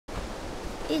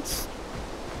It's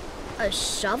a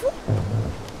shovel?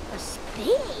 A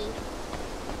spade?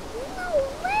 No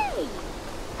way!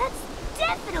 That's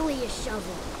definitely a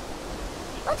shovel.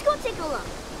 Let's go take a look.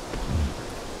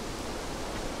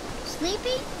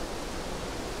 Sleepy?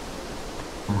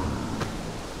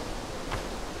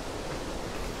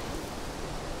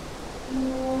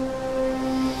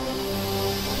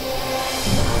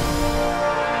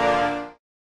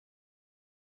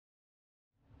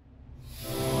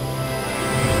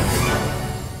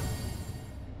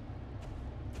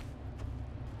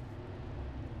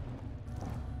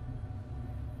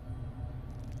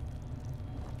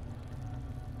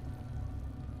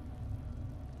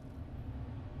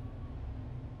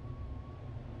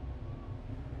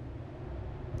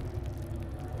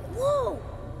 Whoa!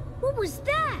 What was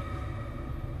that?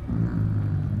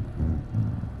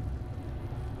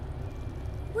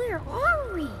 Where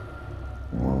are we?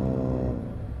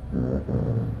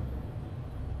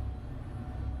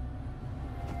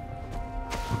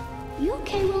 You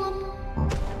okay, Willem?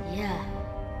 Yeah.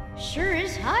 Sure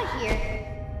is hot here.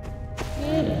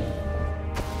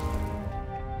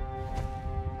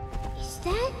 Is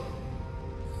that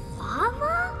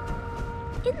lava?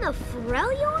 In the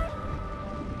Freljord?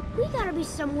 We gotta be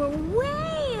somewhere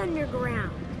way underground.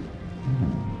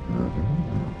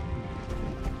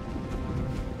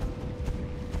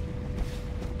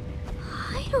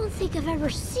 I don't think I've ever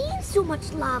seen so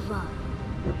much lava.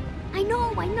 I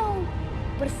know.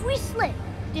 But if we slip,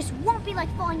 this won't be like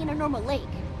falling in a normal lake.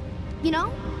 You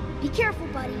know? Be careful,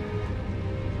 buddy.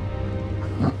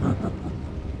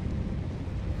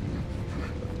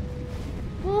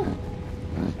 Oh.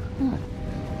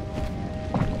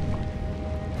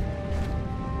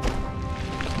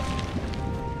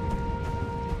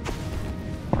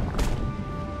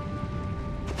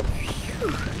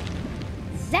 Phew.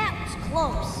 That was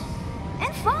close.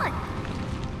 And fun.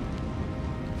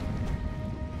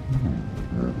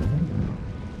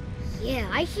 Yeah,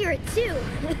 I hear it too.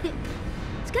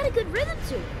 It's got a good rhythm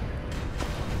to it.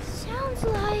 Sounds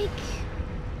like...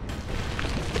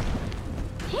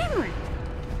 hammering.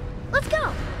 Let's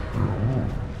go.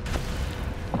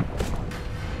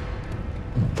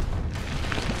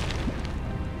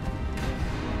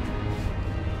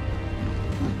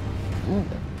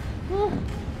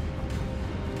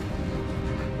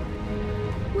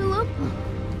 Willem,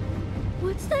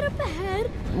 what's that up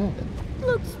ahead?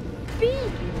 Looks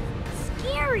big.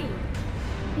 Scary.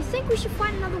 You think we should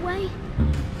find another way?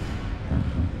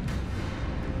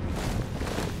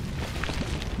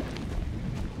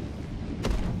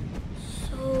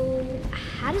 So,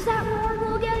 how does that roar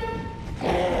go again?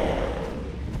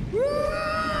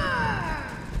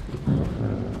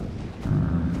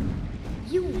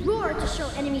 You roar to show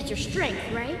enemies your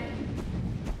strength, right?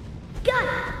 Got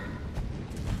it!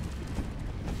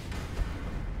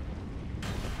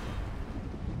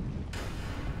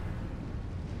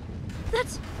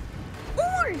 That's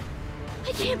Ornn!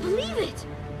 I can't believe it!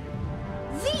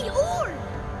 The Ornn!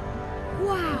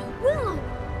 Wow, Willem!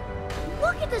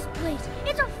 Look at this place!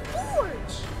 It's a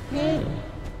forge!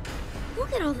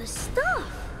 Look at all this stuff!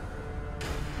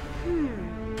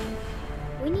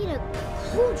 We need a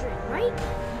cauldron, right?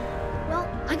 Well,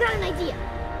 I got an idea.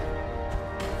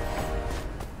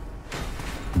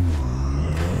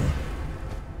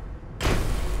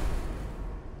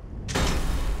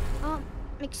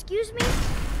 Excuse me?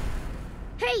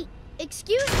 Hey,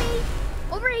 excuse me!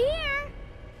 Over here!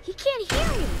 He can't hear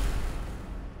me!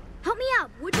 Help me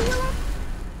out, would you, Willem?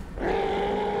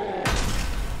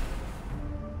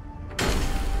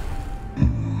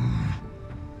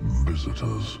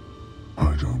 Visitors.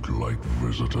 I don't like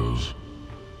visitors.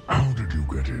 How did you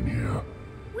get in here?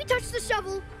 We touched the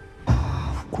shovel.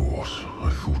 Of course. I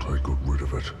thought I got rid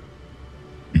of it.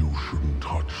 You shouldn't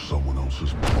touch someone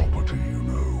else's property, you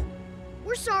know.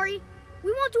 We're sorry.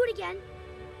 We won't do it again.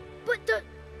 But the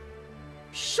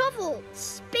shovel,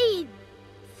 spade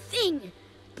thing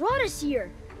brought us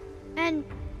here. And,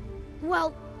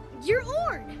 well, you're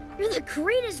Ornn. You're the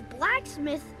greatest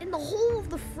blacksmith in the whole of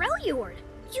the Freljord.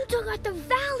 You dug out the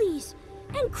valleys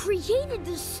and created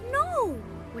the snow.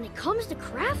 When it comes to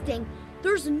crafting,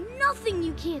 there's nothing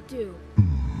you can't do.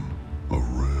 A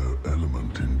rare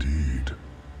element indeed.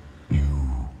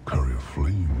 You carry a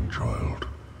flame, child.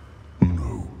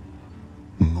 No,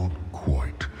 not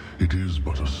quite. It is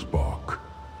but a spark.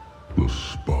 The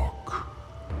spark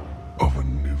of a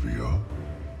Nivea.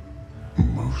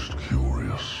 Most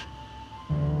curious.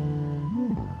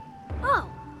 Oh,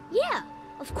 yeah,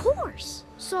 of course.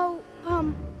 So,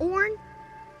 Ornn,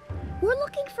 we're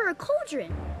looking for a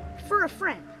cauldron for a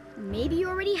friend. Maybe you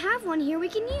already have one here we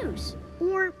can use.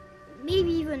 Or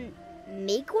maybe even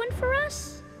make one for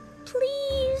us?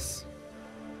 Please?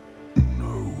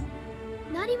 No.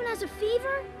 Not even as a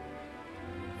favor?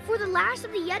 For the last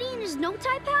of the Yeti and his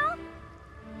no-type pal?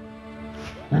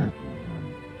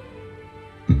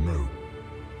 No.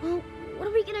 Well, what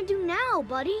are we gonna do now,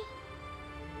 buddy?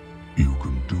 You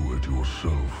can do it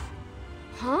yourself.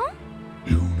 Huh?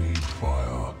 You need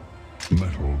fire,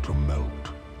 metal to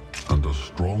melt, and a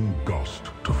strong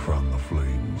gust to fan the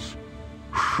flames.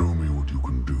 Show me what you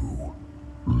can do,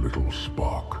 little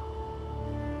spark.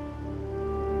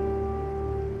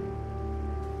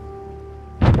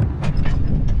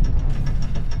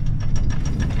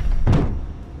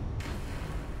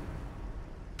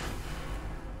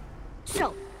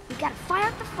 So, we gotta fire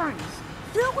up the furnace,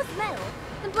 fill it with metal,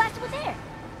 then blast it with air.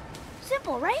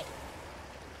 Simple, right?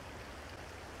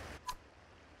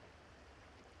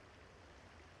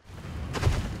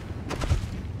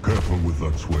 Careful with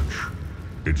that switch.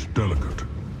 It's delicate.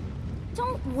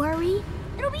 Don't worry,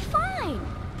 it'll be fine.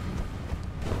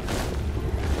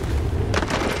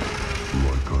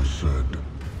 Like I said,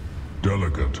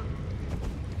 delicate.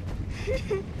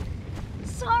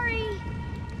 Sorry.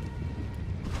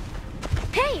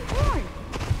 Hey, Ornn!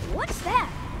 What's that?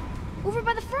 Over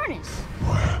by the furnace.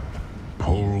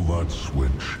 Pull that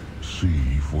switch.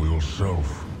 See for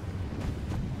yourself.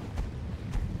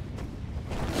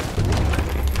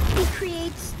 It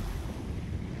creates...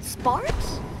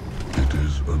 sparks? It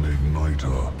is an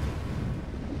igniter.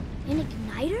 An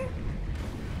igniter?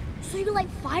 So you light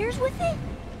fires with it?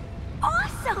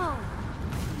 Awesome!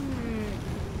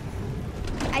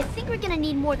 I think we're gonna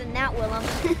need more than that, Willem.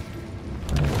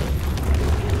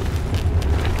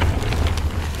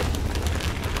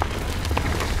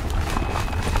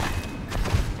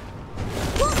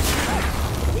 Look!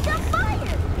 We got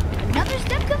fire! Another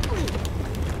step complete.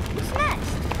 What's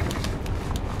next?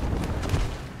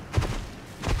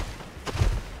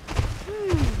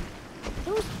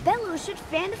 Those bellows should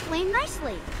fan the flame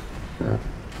nicely.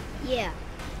 Yeah.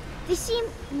 They seem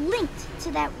linked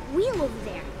to that wheel over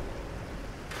there.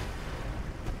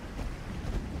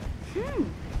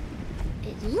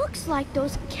 It looks like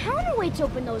those counterweights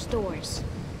open those doors.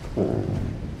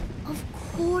 Of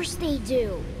course they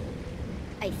do.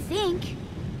 I think.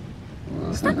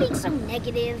 Stop being so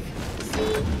negative.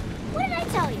 See? What did I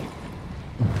tell you?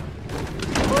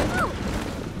 Oh no!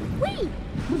 Wait!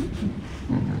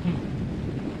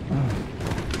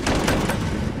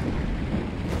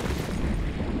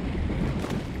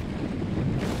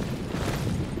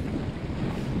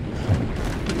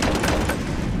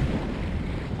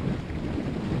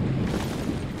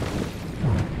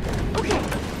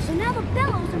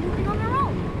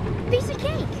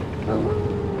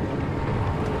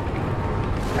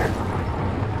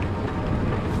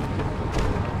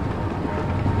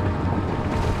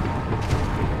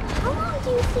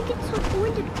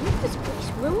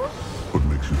 What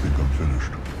makes you think I'm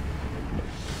finished?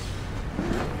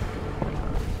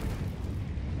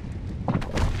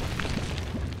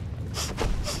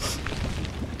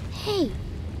 Hey,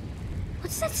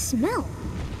 what's that smell?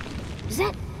 Is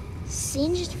that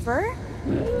singed fur?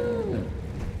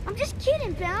 I'm just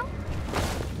kidding, pal.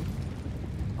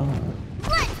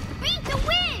 Let's beat the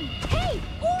wind! Hey,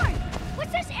 Ornn!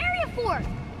 What's this area for?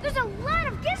 There's a lot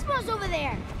of gizmos over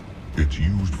there. It's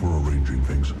used for arranging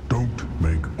things. Don't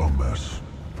make a mess.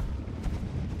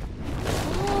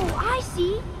 Oh, I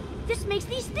see. This makes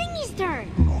these thingies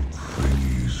turn. Not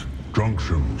thingies.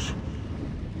 Junctions.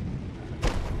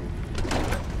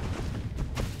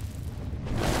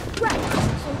 Right,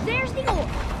 so there's the ore.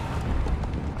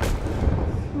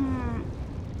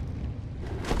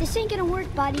 This ain't gonna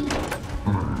work, buddy.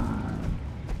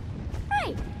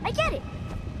 Right, I get it.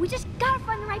 We just gotta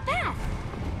find the right path.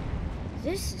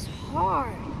 This is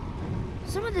hard.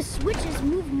 Some of the switches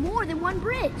move more than one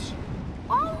bridge.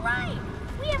 All right,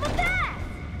 we have a path.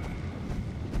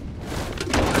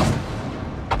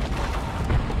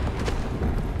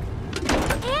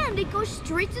 And it goes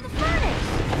straight to the furnace.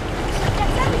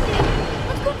 That's everything.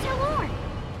 Let's go tell Ornn.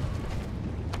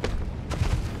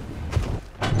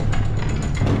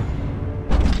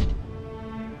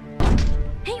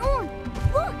 Hey, Ornn,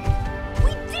 look!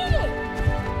 We did it!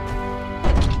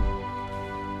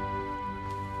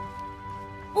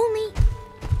 Only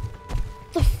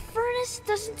the furnace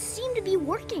doesn't seem to be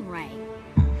working right.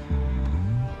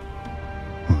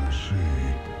 I see.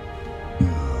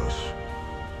 Yes.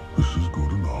 This is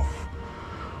good enough,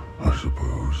 I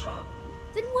suppose.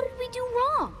 Then what did we do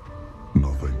wrong?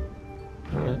 Nothing.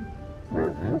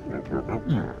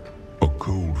 A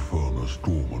cold furnace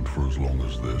dormant for as long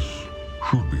as this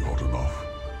should be hot enough.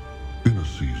 In a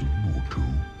season or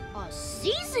two. A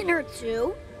season or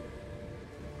two?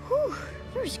 Whew,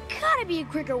 there's gotta be a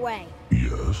quicker way.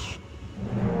 Yes?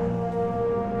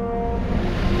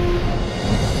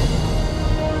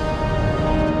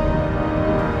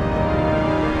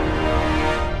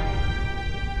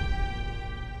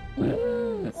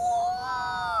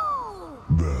 Whoa!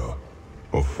 There.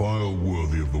 A fire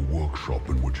worthy of the workshop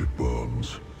in which it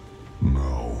burns.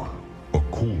 Now, a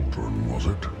cauldron, was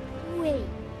it? Wait,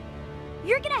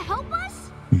 you're gonna help us?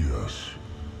 Yes,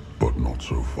 but not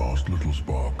so fast, little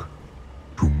spark.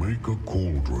 To make a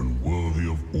cauldron worthy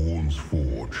of Ornn's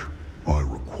forge, I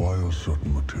require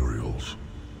certain materials.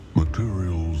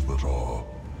 Materials that are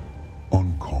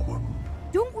uncommon.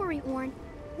 Don't worry, Ornn.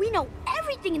 We know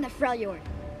everything in the Freljord.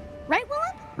 Right,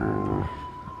 Willem?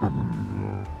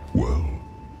 Well,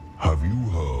 have you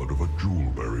heard of a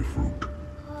jewelberry fruit?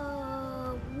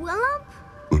 Willem?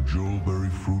 A jewelberry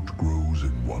fruit grows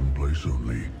in one place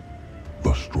only.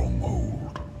 The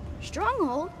Stronghold.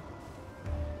 Stronghold?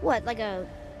 What, like a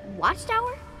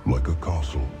watchtower? Like a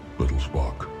castle, little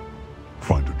spark.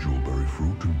 Find a jewelberry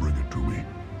fruit and bring it to me.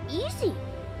 Easy.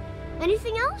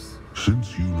 Anything else?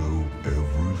 Since you know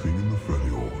everything in the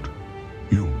Freljord,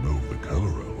 you'll know the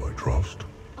Kellerel, I trust.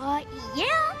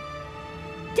 Yeah.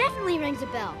 Definitely rings a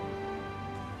bell.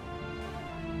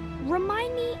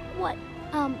 Remind me what,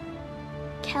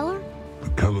 Keller? The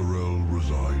Kellerel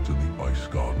resides in the Ice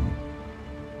Garden.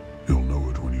 You'll know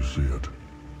it when you see it.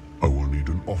 I will need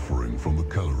an offering from the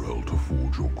Kellerel to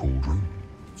forge your cauldron.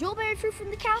 Jewelberry fruit from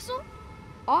the castle?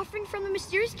 Offering from the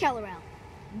mysterious Kellerel.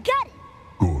 Got it!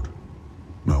 Good.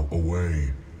 Now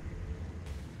away.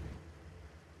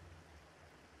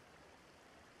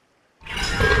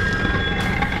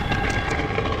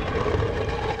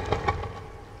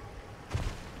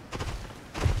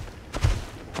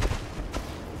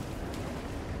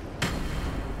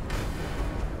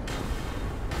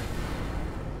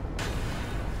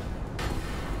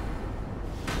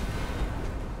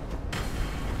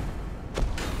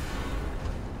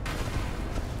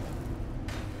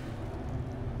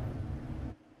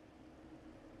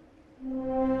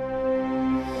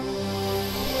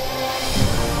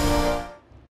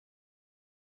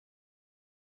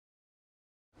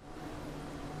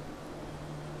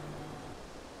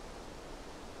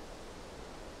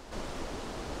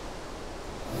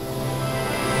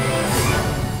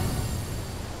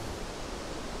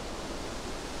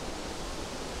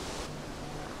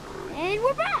 And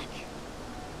we're back!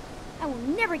 I will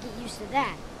never get used to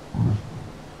that.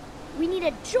 We need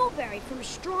a jewelberry from a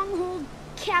stronghold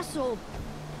castle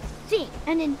thing,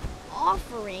 and an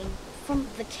offering from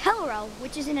the Kellerel,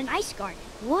 which is in an ice garden.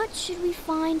 What should we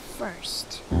find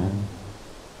first?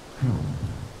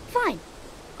 Fine,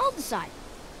 I'll decide.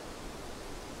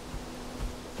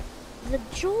 The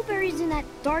jewelberry's in that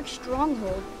dark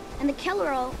stronghold, and the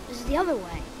Kellerel is the other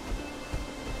way.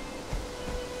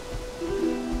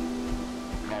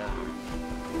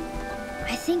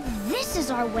 I think this is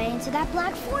our way into that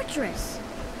black fortress.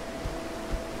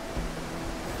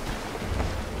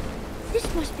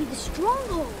 This must be the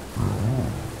stronghold.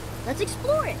 Let's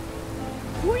explore it.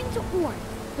 According to Ornn,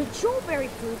 the jewelberry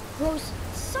fruit grows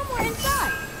somewhere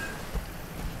inside.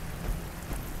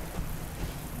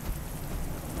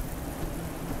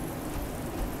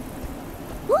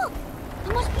 Look!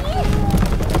 That must be it!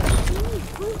 Creamy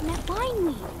fruit and that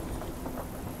bindweed.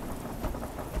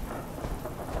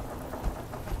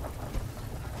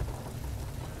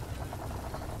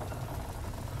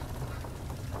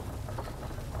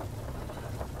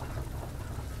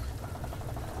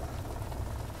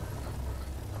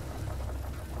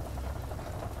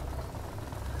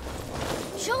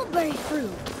 Jewelberry fruit.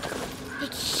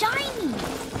 It's shiny.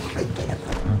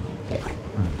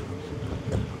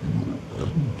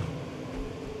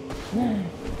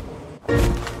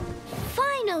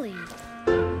 Finally!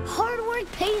 Hard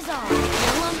work pays off,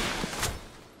 Willem.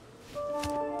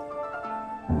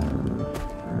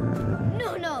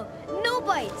 No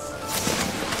bites.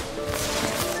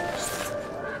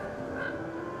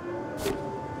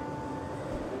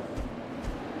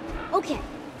 Okay,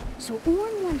 so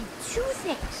Ornn wanted two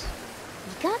things.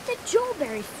 We got the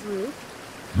jewelberry fruit.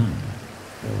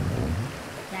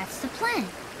 That's the plan.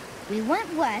 We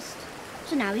went west,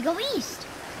 so now we go east.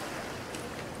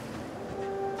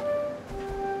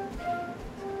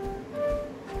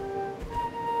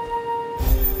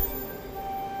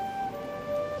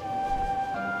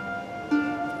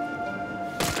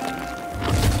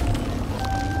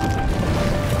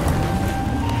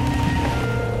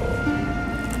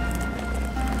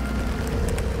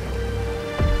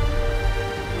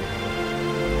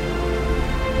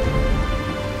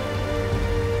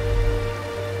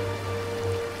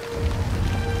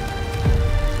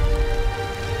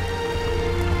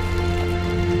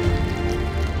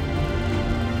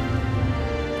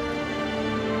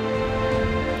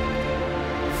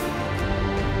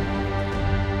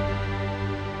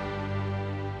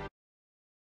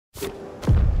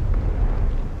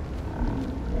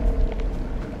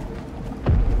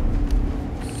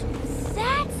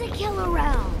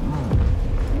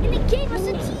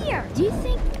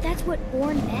 what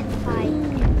Ornn meant by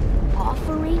an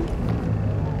offering?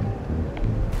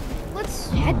 Let's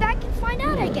head back and find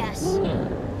out, I guess.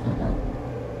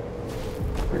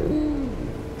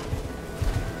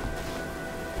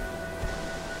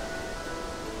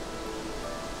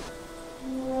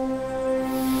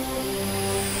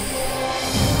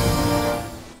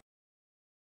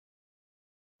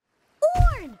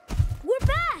 Ornn! We're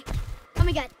back! And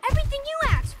we got everything you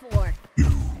asked for. You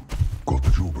got the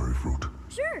jawberry fruit?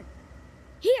 Sure.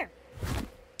 Here.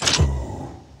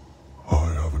 Oh, I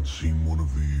haven't seen one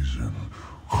of these in...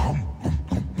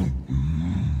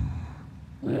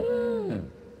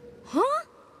 Huh?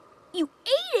 You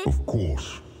ate it? Of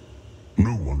course. No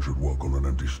one should work on an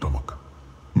empty stomach.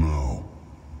 Now,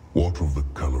 what of the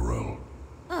Calorel?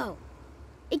 Oh,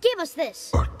 it gave us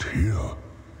this. A tear?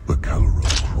 The Calorel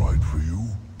cried for you?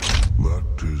 That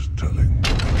is telling.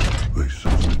 They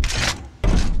sensed it.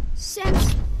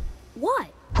 Sense what?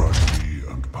 Tragedy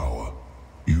and power.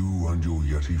 You and your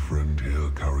Yeti friend here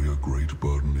carry a great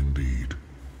burden indeed.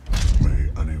 May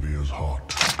Anivia's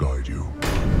heart guide you.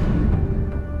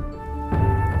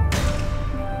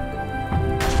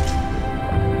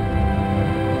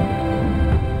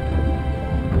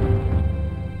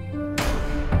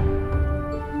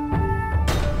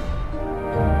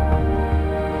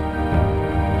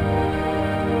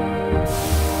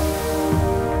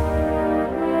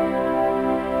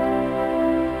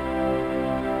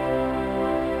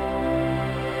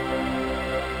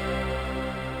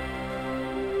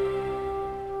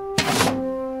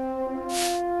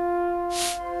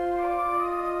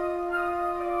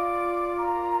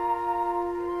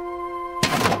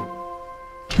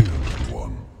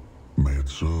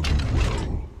 Serve you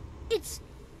well. It's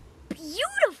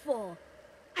beautiful!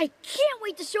 I can't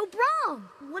wait to show Braum!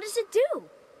 What does it do?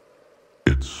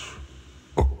 It's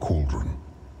a cauldron.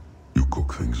 You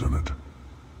cook things in it.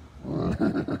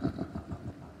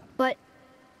 But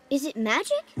is it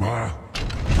magic? Ah,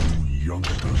 you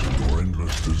youngsters and your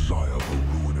endless desire for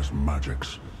ruinous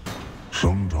magics.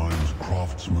 Sometimes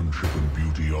craftsmanship and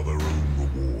beauty are their own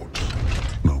rewards.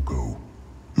 Now go.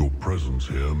 Your presence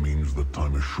here means that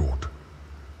time is short.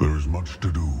 There is much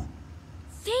to do.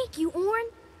 Thank you,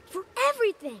 Ornn, for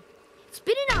everything. It's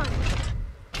been an honor.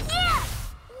 Yeah!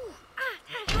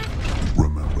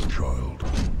 Remember, child,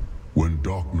 when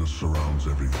darkness surrounds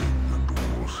everything and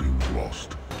all seems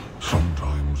lost,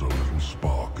 sometimes a little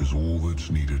spark is all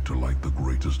that's needed to light the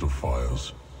greatest of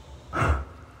fires.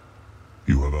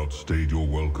 You have outstayed your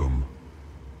welcome.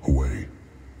 Away.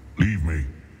 Leave me.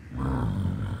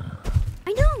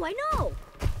 I know.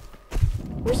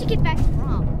 We should get back to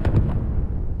Braum.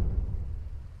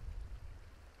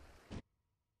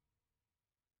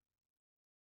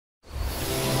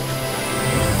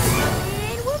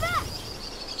 And we're back!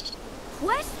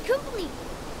 Quest complete!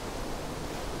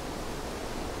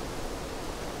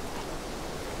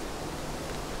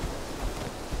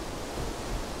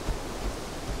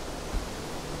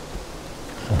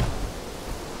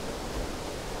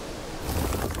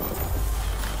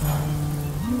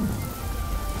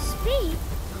 Speed?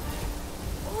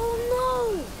 Oh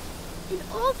no! In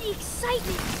all the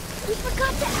excitement, we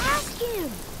forgot to ask him!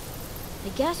 I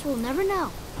guess we'll never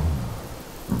know.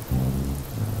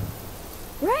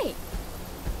 Right.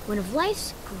 One of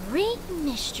life's great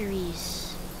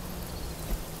mysteries.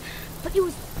 But it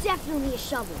was definitely a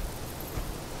shovel.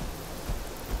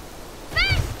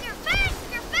 Faster!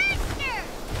 Faster! Faster!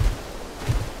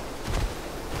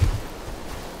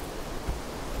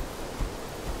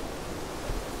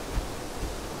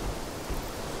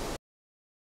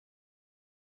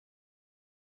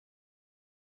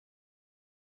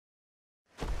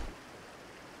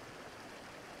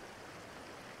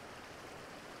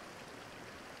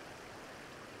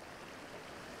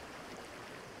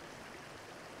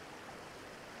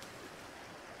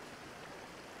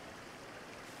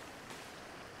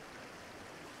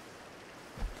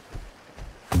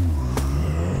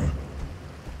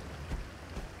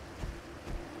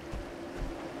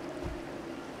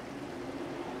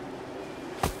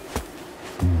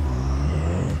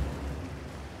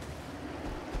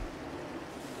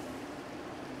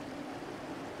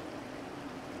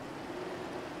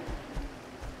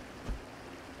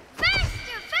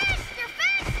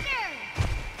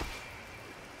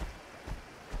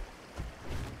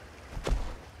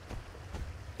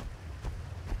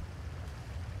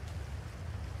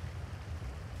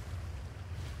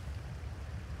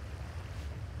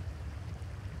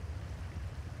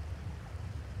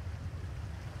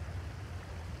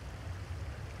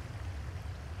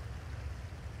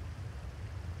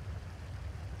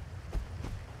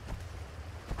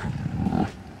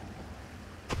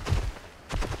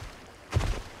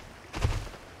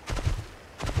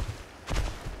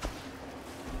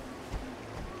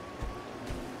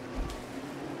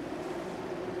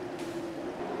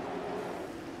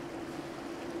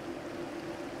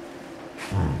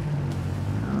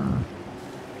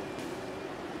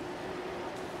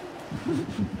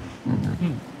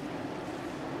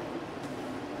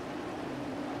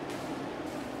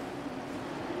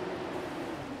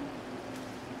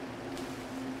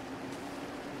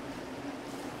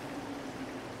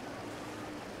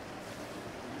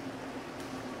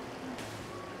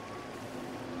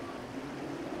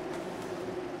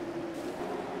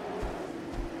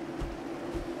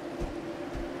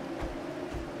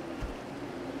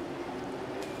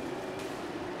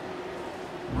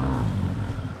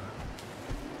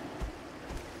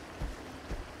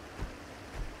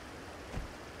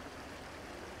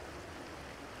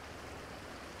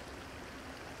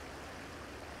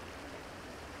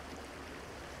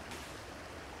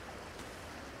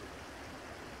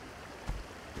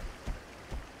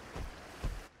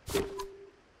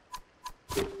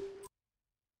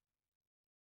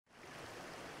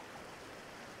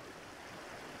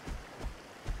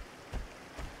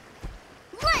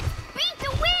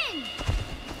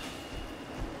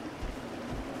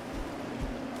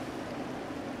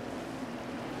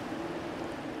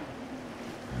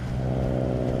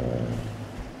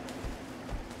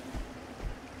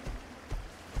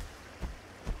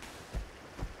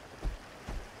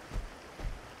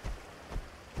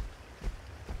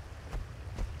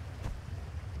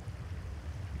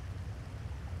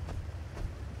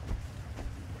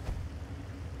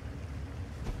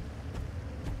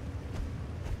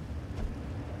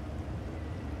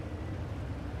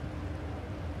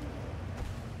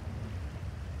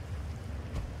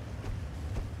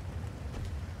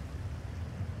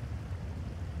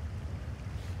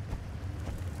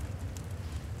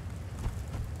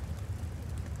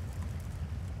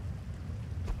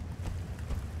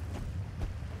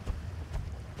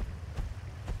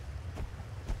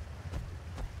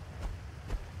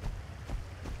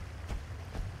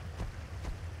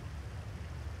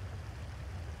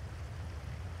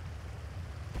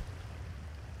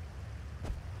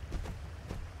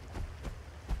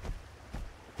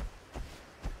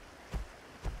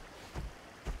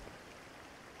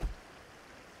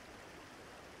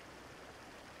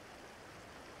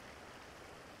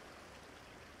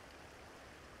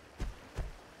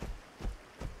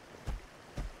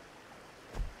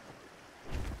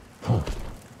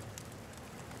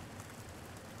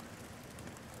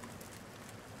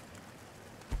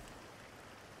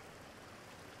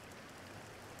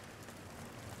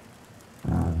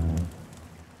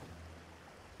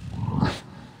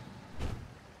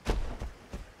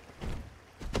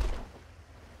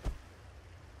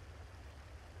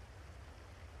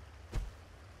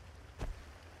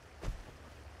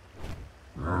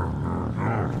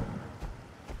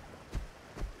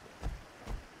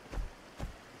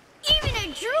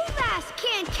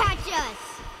 us!